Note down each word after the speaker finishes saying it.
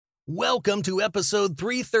Welcome to episode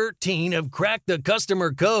 313 of Crack the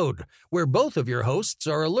Customer Code, where both of your hosts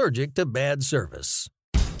are allergic to bad service.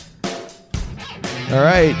 All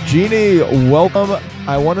right, Jeannie, welcome.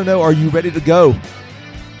 I want to know, are you ready to go?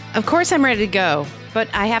 Of course I'm ready to go, but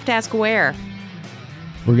I have to ask where.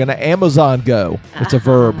 We're going to Amazon go. It's a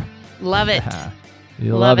verb. Love it.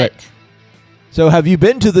 You love it. So have you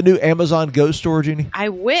been to the new Amazon Go store, Jeannie? I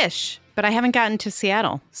wish, but I haven't gotten to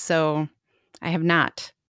Seattle, so I have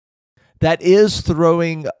not. That is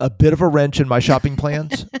throwing a bit of a wrench in my shopping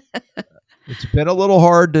plans. It's been a little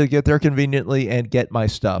hard to get there conveniently and get my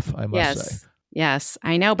stuff, I must say. Yes,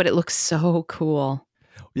 I know, but it looks so cool.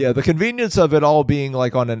 Yeah, the convenience of it all being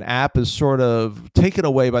like on an app is sort of taken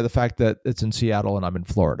away by the fact that it's in Seattle and I'm in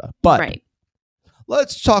Florida. But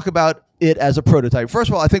Let's talk about it as a prototype.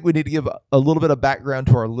 First of all, I think we need to give a little bit of background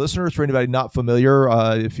to our listeners. For anybody not familiar,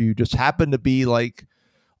 if you just happen to be like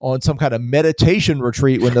on some kind of meditation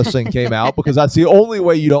retreat when this thing came out, because that's the only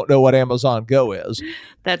way you don't know what Amazon Go is.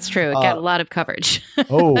 That's true. It got a lot of coverage.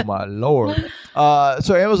 Oh, my Lord.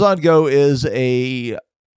 So Amazon Go is a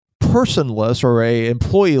personless or a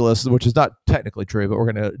employeeless, which is not technically true, but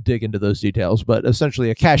we're going to dig into those details, but essentially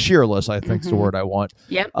a cashierless, I think is the word I want.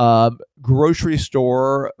 Yep. Grocery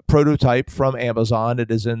store prototype from Amazon. It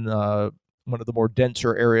is in one of the more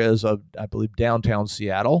denser areas of, I believe, downtown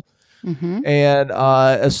Seattle. And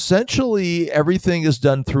essentially everything is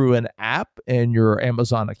done through an app and your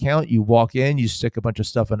Amazon account. You walk in, you stick a bunch of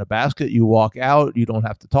stuff in a basket, you walk out, you don't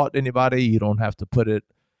have to talk to anybody, you don't have to put it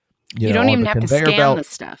you don't even have to scan the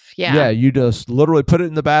stuff. Yeah, you just literally put it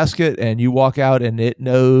in the basket and you walk out and it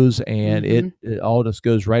knows, and it all just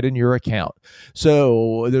goes right in your account.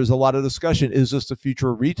 So there's a lot of discussion. Is this the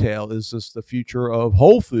future of retail? Is this the future of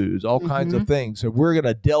Whole Foods? All kinds of things. So we're going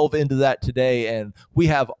to delve into that today, and we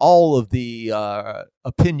have all of the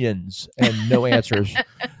opinions and no answers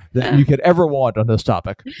that you could ever want on this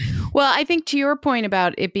topic. Well, I think to your point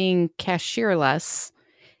about it being cashierless,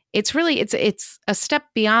 it's really, it's a step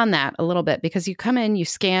beyond that a little bit, because you come in, you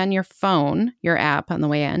scan your phone, your app on the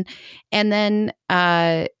way in, and then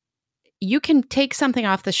you can take something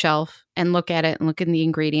off the shelf and look at it and look in the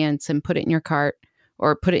ingredients and put it in your cart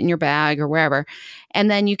or put it in your bag or wherever.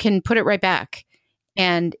 And then you can put it right back,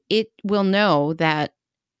 and it will know that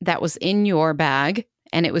that was in your bag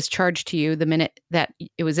and it was charged to you the minute that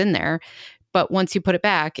it was in there. But once you put it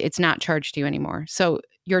back, it's not charged to you anymore. So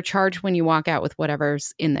you're charged when you walk out with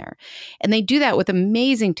whatever's in there. And they do that with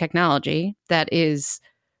amazing technology that is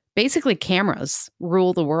basically cameras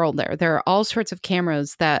rule the world there. There are all sorts of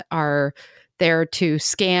cameras that are there to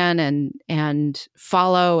scan and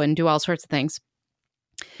follow and do all sorts of things.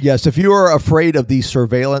 Yes, if you are afraid of the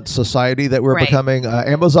surveillance society that we're becoming,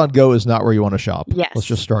 Amazon Go is not where you want to shop. Yes. Let's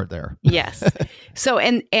just start there. Yes. So,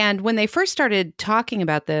 and when they first started talking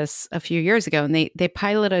about this a few years ago, and they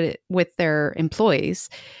piloted it with their employees,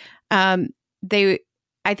 I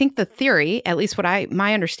think the theory, at least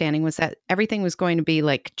my understanding, was that everything was going to be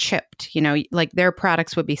like chipped, like their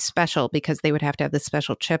products would be special because they would have to have this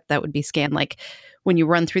special chip that would be scanned, like when you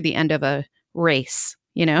run through the end of a race,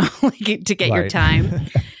 like to get your time.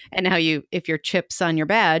 And how if your chip's on your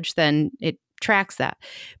badge, then it tracks that.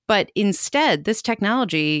 But instead, this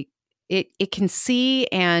technology, it can see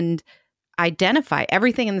and identify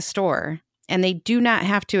everything in the store, and they do not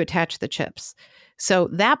have to attach the chips. So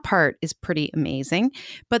that part is pretty amazing.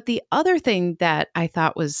 But the other thing that I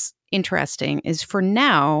thought was interesting is, for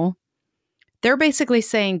now, they're basically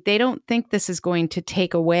saying they don't think this is going to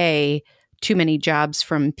take away too many jobs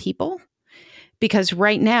from people. Because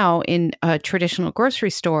right now in a traditional grocery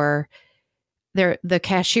store, the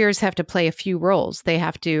cashiers have to play a few roles. They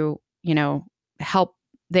have to, help.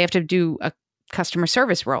 They have to do a customer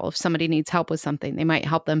service role. If somebody needs help with something, they might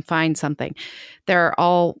help them find something. There are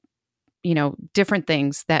all, different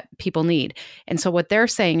things that people need. And so what they're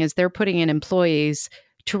saying is they're putting in employees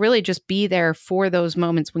to really just be there for those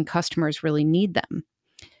moments when customers really need them.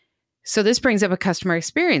 So this brings up a customer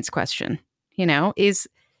experience question.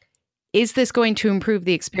 Is this going to improve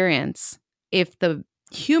the experience if the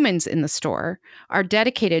humans in the store are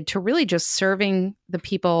dedicated to really just serving the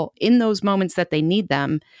people in those moments that they need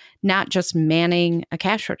them, not just manning a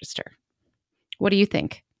cash register? What do you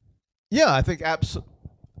think? Yeah, I think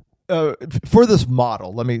for this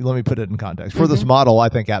model, let me put it in context. For this model, I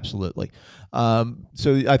think absolutely.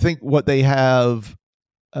 So I think what they have,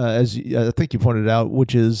 as I think you pointed out,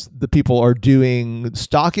 which is the people are doing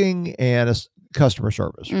stocking and customer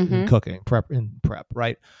service, and cooking, prep,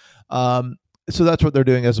 right? So that's what they're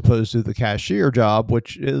doing as opposed to the cashier job,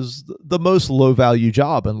 which is the most low value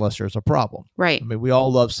job unless there's a problem. Right. I mean, we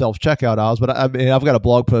all love self-checkout aisles, but I mean, I've got a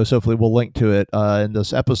blog post. Hopefully we'll link to it in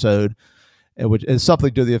this episode, which is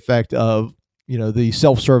something to the effect of, the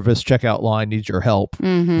self-service checkout line needs your help.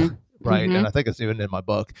 Mm-hmm. Right. Mm-hmm. And I think it's even in my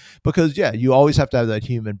book because, you always have to have that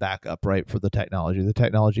human backup, right, for the technology. The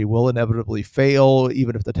technology will inevitably fail.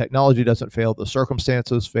 Even if the technology doesn't fail, the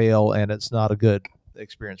circumstances fail, and it's not a good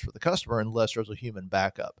experience for the customer unless there's a human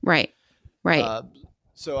backup. Right.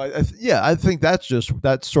 So I think that's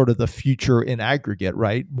sort of the future in aggregate,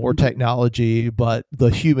 right? More technology, but the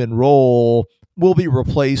human role will be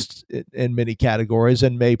replaced in many categories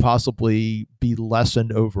and may possibly be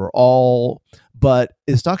lessened overall, but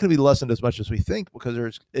it's not going to be lessened as much as we think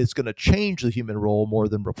because it's going to change the human role more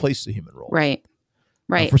than replace the human role. Right.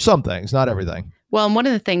 For some things, not everything. Well, and one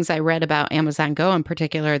of the things I read about Amazon Go in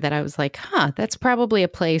particular that I was like, that's probably a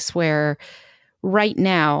place where right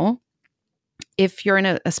now, if you're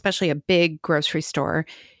in especially a big grocery store,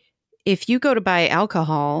 if you go to buy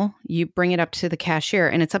alcohol, you bring it up to the cashier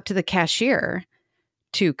and it's up to the cashier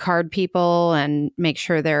to card people and make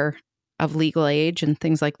sure they're of legal age and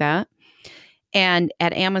things like that. And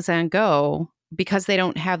at Amazon Go, because they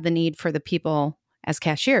don't have the need for the people as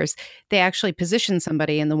cashiers, they actually position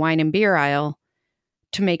somebody in the wine and beer aisle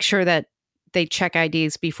to make sure that they check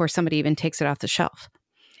IDs before somebody even takes it off the shelf.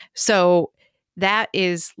 So that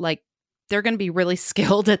is like, they're going to be really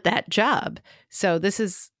skilled at that job. So this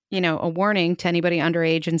is, a warning to anybody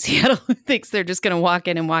underage in Seattle who thinks they're just going to walk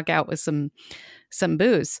in and walk out with some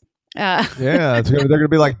booze. They're going to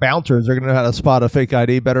be like bouncers. They're going to know how to spot a fake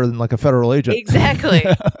ID better than like a federal agent. Exactly.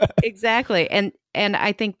 Exactly. And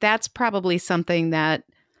I think that's probably something that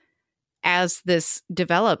as this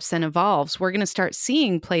develops and evolves, we're going to start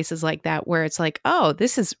seeing places like that where it's like,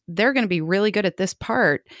 they're going to be really good at this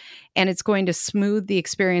part and it's going to smooth the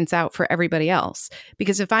experience out for everybody else.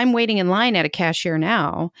 Because if I'm waiting in line at a cashier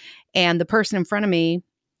now and the person in front of me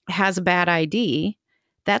has a bad ID,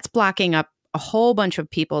 that's blocking up a whole bunch of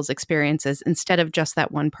people's experiences instead of just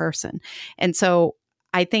that one person. And so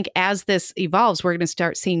I think as this evolves, we're going to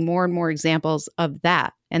start seeing more and more examples of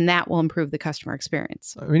that, and that will improve the customer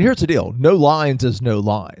experience. I mean, here's the deal. No lines is no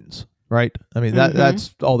lines, right? I mean,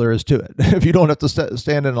 that's all there is to it. If you don't have to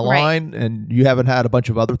stand in a line and you haven't had a bunch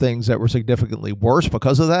of other things that were significantly worse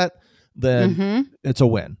because of that, then it's a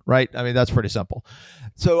win, right? I mean, that's pretty simple.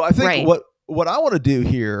 So I think what I want to do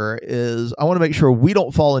here is I want to make sure we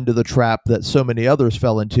don't fall into the trap that so many others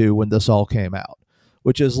fell into when this all came out,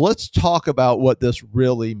 which is let's talk about what this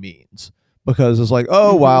really means. Because it's like,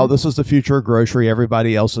 wow, this is the future of grocery.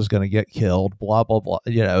 Everybody else is going to get killed, blah, blah, blah.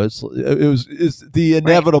 It's the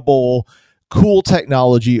inevitable cool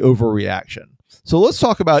technology overreaction. So let's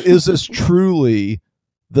talk about, is this truly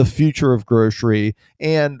the future of grocery?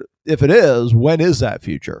 And if it is, when is that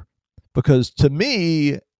future? Because to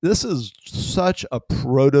me, this is such a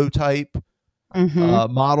prototype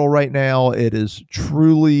model right now. It is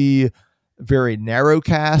truly very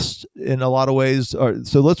narrowcast in a lot of ways.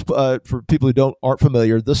 So let's for people who aren't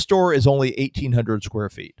familiar, the store is only 1,800 square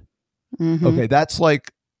feet. Okay, that's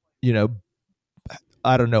like,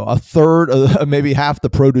 I don't know, a third, maybe half the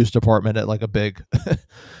produce department at like a big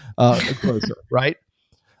grocer, right?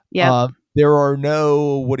 Yeah. There are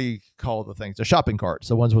no, what do you call the things? The shopping carts,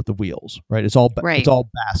 the ones with the wheels, right? It's all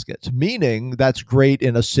baskets. Meaning that's great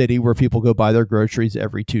in a city where people go buy their groceries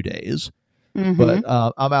every 2 days. But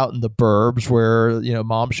I'm out in the burbs where,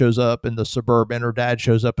 mom shows up in the suburban or dad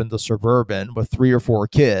shows up in the suburban with 3 or 4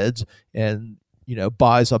 kids and,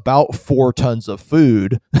 buys about 4 tons of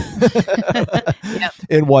food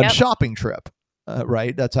in one shopping trip.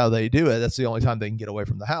 Right. That's how they do it. That's the only time they can get away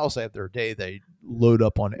from the house. They have their day. They load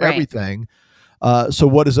up on everything. So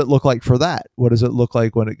what does it look like for that? What does it look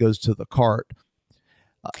like when it goes to the cart?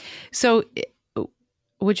 So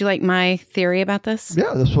would you like my theory about this?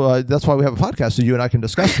 Yeah, that's why we have a podcast, so you and I can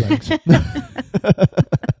discuss things.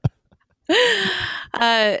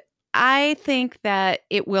 I think that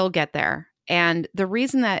it will get there. And the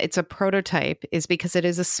reason that it's a prototype is because it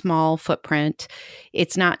is a small footprint.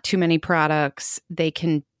 It's not too many products. They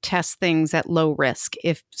can test things at low risk.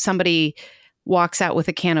 If somebody walks out with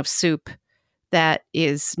a can of soup that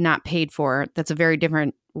is not paid for, that's a very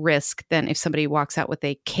different risk than if somebody walks out with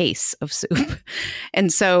a case of soup.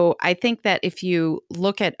 And so I think that if you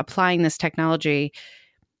look at applying this technology,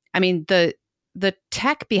 I mean, the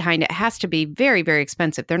tech behind it has to be very, very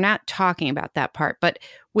expensive. They're not talking about that part. But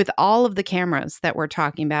with all of the cameras that we're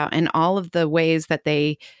talking about and all of the ways that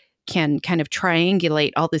they can kind of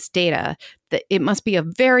triangulate all this data, that it must be a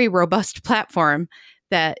very robust platform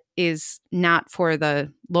that is not for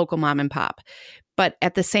the local mom and pop. But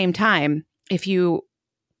at the same time, if you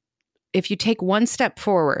take one step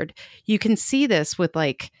forward, you can see this with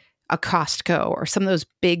like a Costco or some of those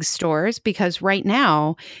big stores, because right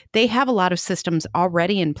now they have a lot of systems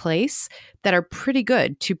already in place that are pretty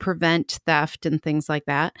good to prevent theft and things like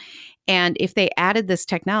that. And if they added this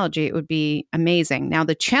technology, it would be amazing. Now,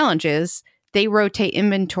 the challenge is they rotate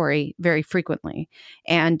inventory very frequently,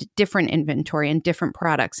 and different inventory and different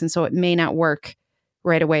products. And so it may not work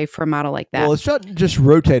right away for a model like that. Well, it's not just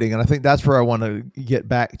rotating. And I think that's where I want to get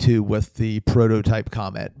back to with the prototype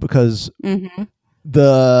comment, because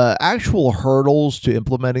the actual hurdles to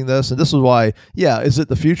implementing this, and this is why, is it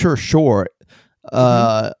the future? Sure.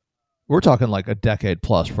 We're talking like a decade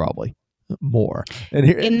plus, probably more. And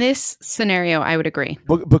here, in this scenario, I would agree.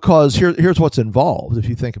 Because here's what's involved. If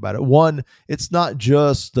you think about it, one, it's not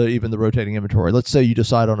just even the rotating inventory. Let's say you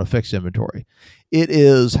decide on a fixed inventory. It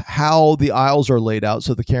is how the aisles are laid out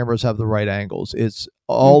so the cameras have the right angles. It's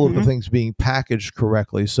all of the things being packaged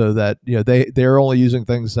correctly so that they're only using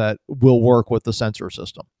things that will work with the sensor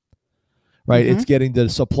system. Right? It's getting the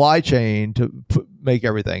supply chain to make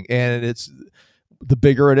everything, and it's the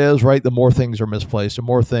bigger it is, right, the more things are misplaced, the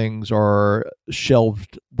more things are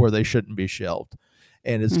shelved where they shouldn't be shelved.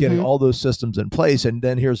 And it's getting all those systems in place. And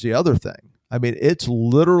then here's the other thing. I mean, it's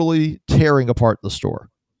literally tearing apart the store.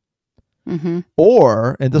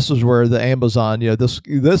 Or, and this is where the Amazon,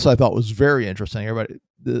 this I thought was very interesting. Everybody,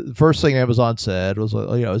 the first thing Amazon said was,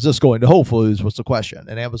 is this going to Whole Foods? What's the question?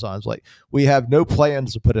 And Amazon's like, we have no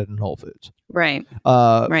plans to put it in Whole Foods. Right.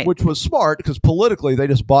 Which was smart, because politically they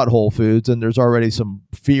just bought Whole Foods and there's already some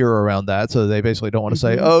fear around that. So they basically don't want to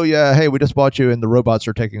say, oh yeah, hey, we just bought you and the robots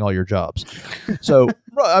are taking all your jobs. So,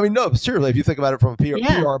 I mean, no, seriously, if you think about it from a PR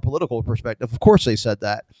and political perspective, of course they said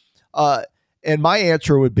that. And my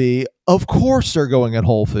answer would be, of course they're going at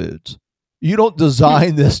Whole Foods. You don't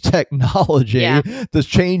design this technology, this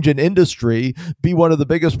change in industry, be one of the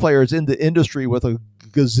biggest players in the industry with a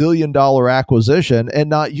gazillion-dollar acquisition and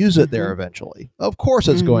not use it there eventually. Of course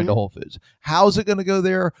it's going to Whole Foods. How's it going to go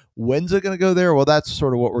there? When's it going to go there? Well, that's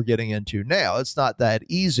sort of what we're getting into now. It's not that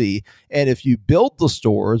easy. And if you build the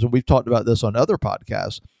stores, and we've talked about this on other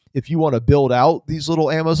podcasts, if you want to build out these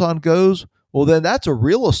little Amazon Go's, well, then that's a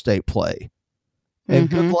real estate play. And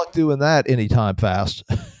good luck doing that anytime fast,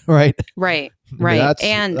 right? Right.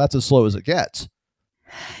 That's as slow as it gets.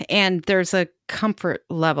 And there's a comfort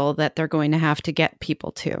level that they're going to have to get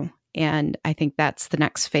people to. And I think that's the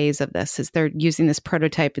next phase of this, is they're using this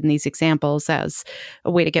prototype and these examples as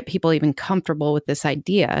a way to get people even comfortable with this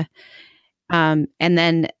idea. And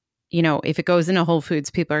then, if it goes into Whole Foods,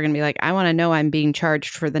 people are going to be like, I want to know I'm being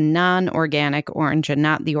charged for the non-organic orange and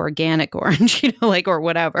not the organic orange, or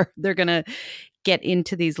whatever. They're going to get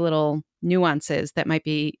into these little nuances that might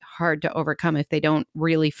be hard to overcome if they don't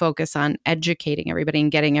really focus on educating everybody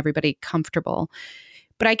and getting everybody comfortable.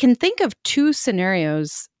 But I can think of two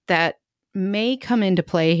scenarios that may come into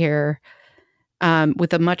play here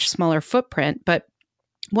with a much smaller footprint. But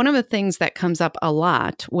one of the things that comes up a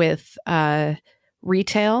lot with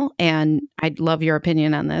retail, and I'd love your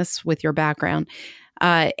opinion on this with your background,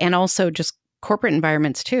 and also just corporate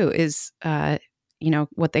environments too, is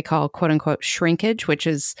what they call quote unquote shrinkage, which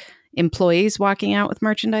is employees walking out with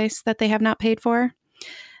merchandise that they have not paid for.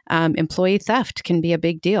 Employee theft can be a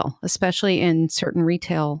big deal, especially in certain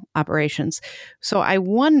retail operations. So I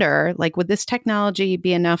wonder, would this technology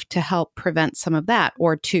be enough to help prevent some of that,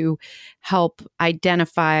 or to help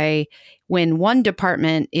identify when one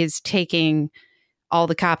department is taking all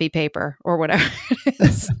the copy paper or whatever it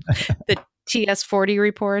is, the TS40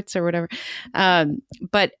 reports or whatever.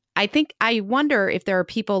 But I wonder if there are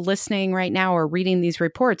people listening right now or reading these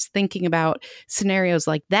reports thinking about scenarios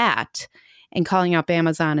like that and calling up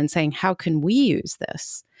Amazon and saying, how can we use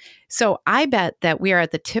this? So I bet that we are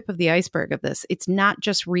at the tip of the iceberg of this. It's not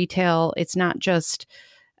just retail. It's not just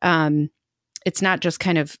kind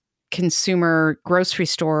of consumer grocery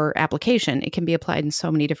store application. It can be applied in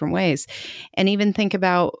so many different ways. And even think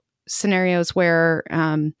about scenarios where,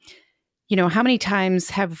 how many times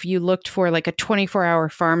have you looked for a 24-hour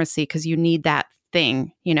pharmacy because you need that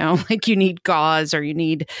thing, you need gauze, or you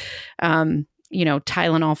need,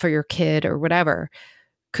 Tylenol for your kid or whatever.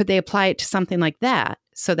 Could they apply it to something like that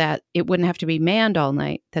so that it wouldn't have to be manned all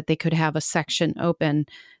night, that they could have a section open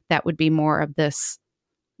that would be more of this,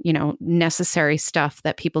 necessary stuff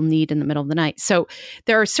that people need in the middle of the night? So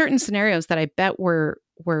there are certain scenarios that I bet we're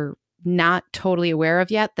not totally aware of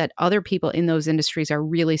yet, that other people in those industries are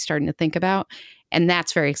really starting to think about. And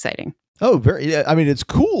that's very exciting. Oh, very. Yeah, I mean, it's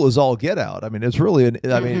cool as all get out. I mean, it's really.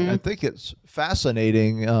 I mean, I think it's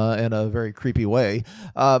fascinating in a very creepy way.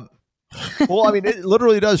 Well, I mean, it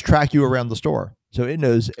literally does track you around the store, so it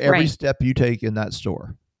knows every step you take in that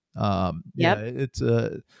store. Yeah,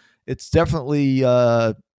 it's definitely.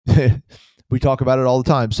 We talk about it all the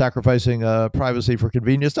time, sacrificing privacy for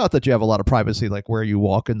convenience. Not that you have a lot of privacy, like where you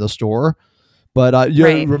walk in the store, but you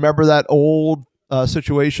remember that old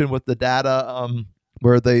situation with the data.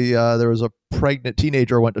 Where there was a pregnant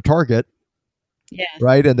teenager went to Target,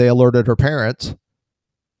 right, and they alerted her parents.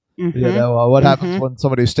 You know what happens when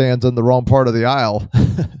somebody stands in the wrong part of the aisle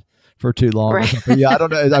for too long? Right. Yeah, I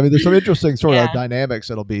don't know. I mean, there's some interesting sort of dynamics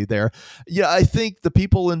that'll be there. Yeah, I think the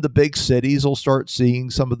people in the big cities will start seeing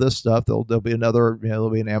some of this stuff. There'll be another, there'll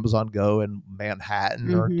be an Amazon Go in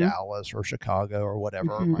Manhattan or Dallas or Chicago or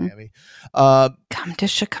whatever, or Miami. Come to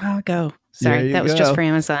Chicago. Sorry, that was just for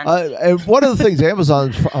Amazon. And one of the things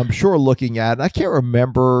Amazon's, I'm sure, looking at, and I can't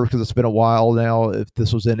remember because it's been a while now if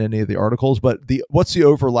this was in any of the articles, but what's the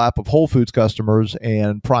overlap of Whole Foods customers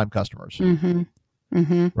and Prime customers?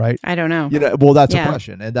 Right? I don't know. Well, that's a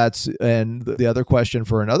question, and the other question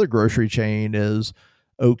for another grocery chain is,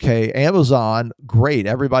 okay, Amazon, great.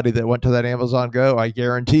 Everybody that went to that Amazon Go, I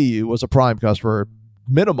guarantee you, was a Prime customer.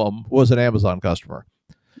 Minimum was an Amazon customer.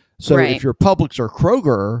 So if you're Publix or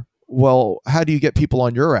Kroger, well, how do you get people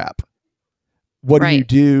on your app? What do you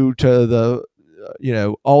do to the,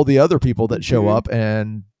 all the other people that show up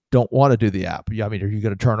and don't want to do the app? I mean, are you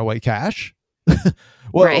going to turn away cash?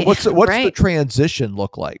 What's the transition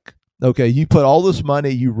look like? Okay, you put all this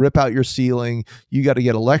money, you rip out your ceiling, you got to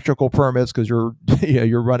get electrical permits because you're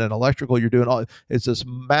you're running electrical, you're doing all. It's this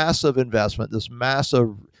massive investment, this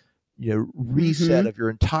massive reset of your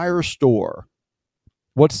entire store.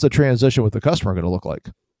 What's the transition with the customer going to look like?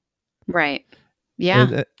 Right.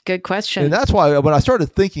 Yeah. Good question. And that's why when I started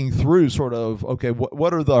thinking through sort of, okay,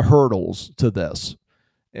 what are the hurdles to this?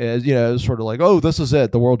 Is sort of like, oh, this is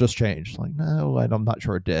it. The world just changed. Like, no, I'm not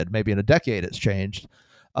sure it did. Maybe in a decade it's changed.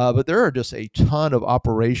 But there are just a ton of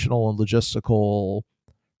operational and logistical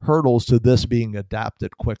hurdles to this being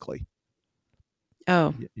adapted quickly.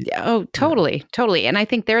 Oh, yeah. Oh, totally. Totally. And I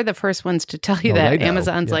think they're the first ones to tell you that.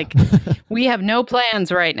 Amazon's like, we have no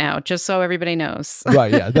plans right now, just so everybody knows.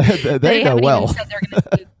 Right. Yeah. They know well. Even said they're going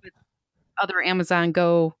to do with other Amazon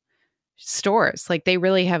Go stores. Like they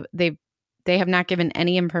really have, they have not given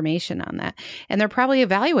any information on that. And they're probably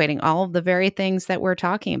evaluating all of the very things that we're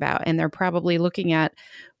talking about. And they're probably looking at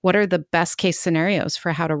what are the best case scenarios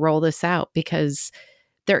for how to roll this out, because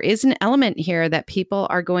there is an element here that people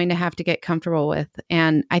are going to have to get comfortable with.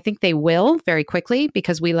 And I think they will very quickly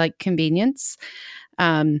because we like convenience.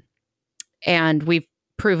 And we've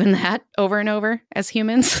proven that over and over as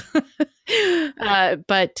humans.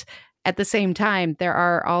 But at the same time, there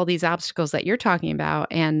are all these obstacles that you're talking about.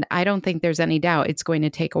 And I don't think there's any doubt it's going to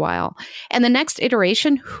take a while. And the next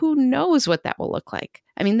iteration, who knows what that will look like?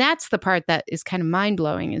 I mean, that's the part that is kind of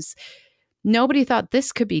mind-blowing, is nobody thought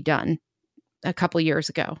this could be done a couple years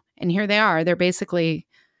ago. And here they are.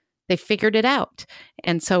 They figured it out.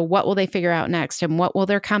 And so what will they figure out next? And what will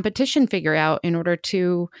their competition figure out in order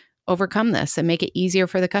to overcome this and make it easier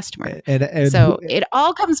for the customer? And so it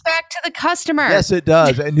all comes back to the customer. Yes, it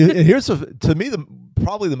does. And here's, to me,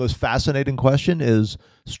 probably the most fascinating question is,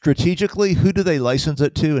 strategically, who do they license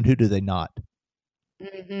it to and who do they not?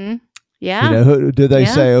 Mm-hmm. Yeah. Who do they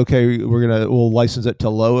say, okay, we'll license it to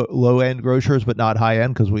low end grocers, but not high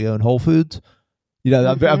end because we own Whole Foods?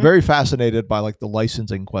 I'm very fascinated by like the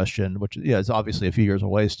licensing question, which is obviously a few years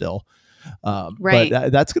away still. Right.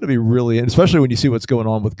 But that's going to be really, especially when you see what's going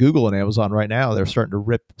on with Google and Amazon right now. They're starting to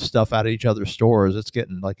rip stuff out of each other's stores. It's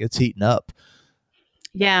getting it's heating up.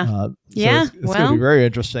 Yeah. It's going to be very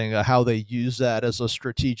interesting how they use that as a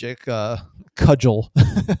strategic cudgel.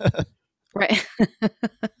 Right.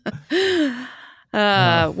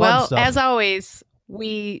 Well, stuff. As always,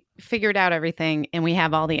 we figured out everything and we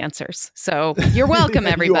have all the answers. So you're welcome,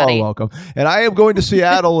 everybody. You are welcome. And I am going to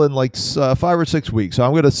Seattle in 5 or 6 weeks. So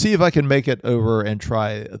I'm going to see if I can make it over and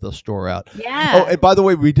try the store out. Yeah. Oh, and by the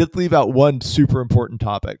way, we did leave out one super important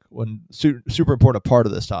topic, one super important part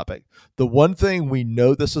of this topic. The one thing we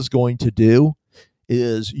know this is going to do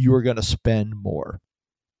is you are going to spend more.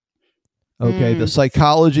 Okay, the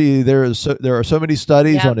psychology, there are so many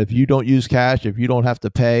studies on if you don't use cash, if you don't have to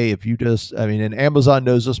pay, if you just, and Amazon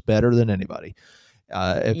knows this better than anybody.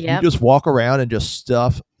 If you just walk around and just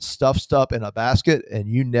stuff in a basket and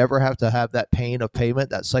you never have to have that pain of payment,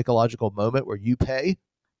 that psychological moment where you pay.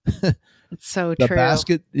 It's so the true.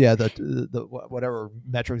 Basket, the whatever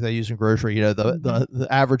metric they use in grocery, the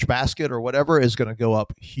average basket or whatever is going to go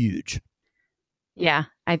up huge. Yeah,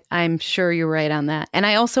 I'm sure you're right on that. And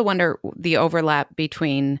I also wonder the overlap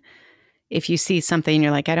between if you see something,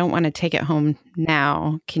 you're like, I don't want to take it home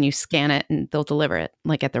now. Can you scan it and they'll deliver it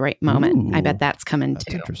like at the right moment? Ooh, I bet that's coming that's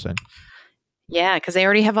too. Interesting. Yeah, because they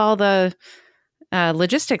already have all the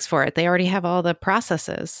logistics for it. They already have all the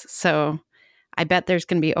processes. So I bet there's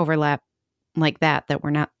going to be overlap like that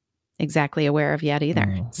we're not exactly aware of yet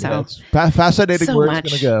either. So yeah, it's fascinating so where much.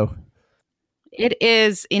 It's going to go. It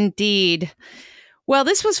is indeed. Well,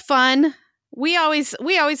 this was fun. We always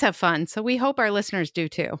have fun, so we hope our listeners do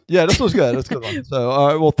too. Yeah, this was good. That's a good one.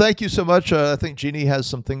 So, well, thank you so much. I think Jeannie has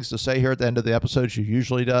some things to say here at the end of the episode. She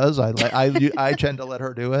usually does. I tend to let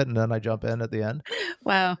her do it, and then I jump in at the end.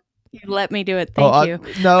 Wow, you let me do it. Thank you.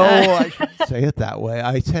 I shouldn't say it that way.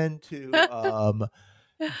 I tend to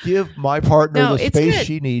give my partner the space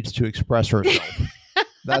she needs to express herself.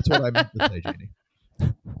 That's what I meant to say, Jeannie.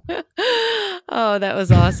 Oh, that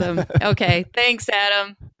was awesome. Okay, thanks,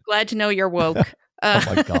 Adam. Glad to know you're woke. Oh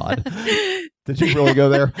my God. Did you really go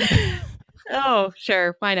there? Oh,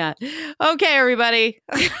 sure. Why not? Okay, everybody.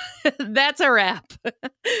 That's a wrap.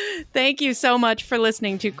 Thank you so much for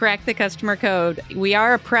listening to Crack the Customer Code. We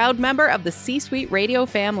are a proud member of the C-Suite Radio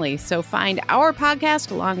family, so find our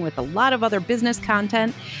podcast along with a lot of other business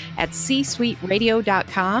content at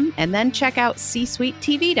csuiteradio.com and then check out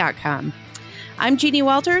csuitetv.com. I'm Jeannie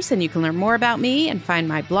Walters, and you can learn more about me and find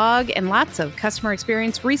my blog and lots of customer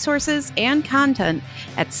experience resources and content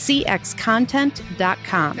at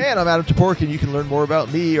cxcontent.com. And I'm Adam Toporek, and you can learn more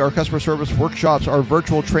about me, our customer service workshops, our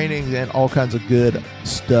virtual trainings, and all kinds of good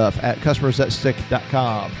stuff at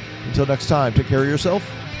customersthatstick.com. Until next time, take care of yourself.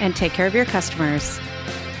 And take care of your customers.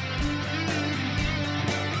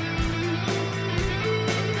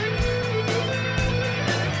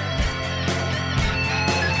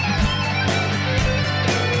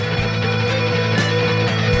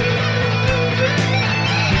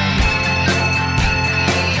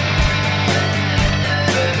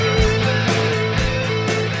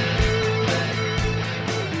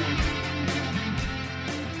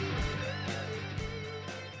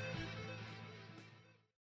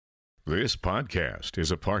 This podcast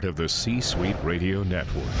is a part of the C-Suite Radio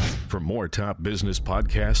Network. For more top business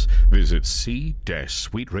podcasts, visit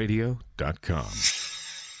c-suiteradio.com.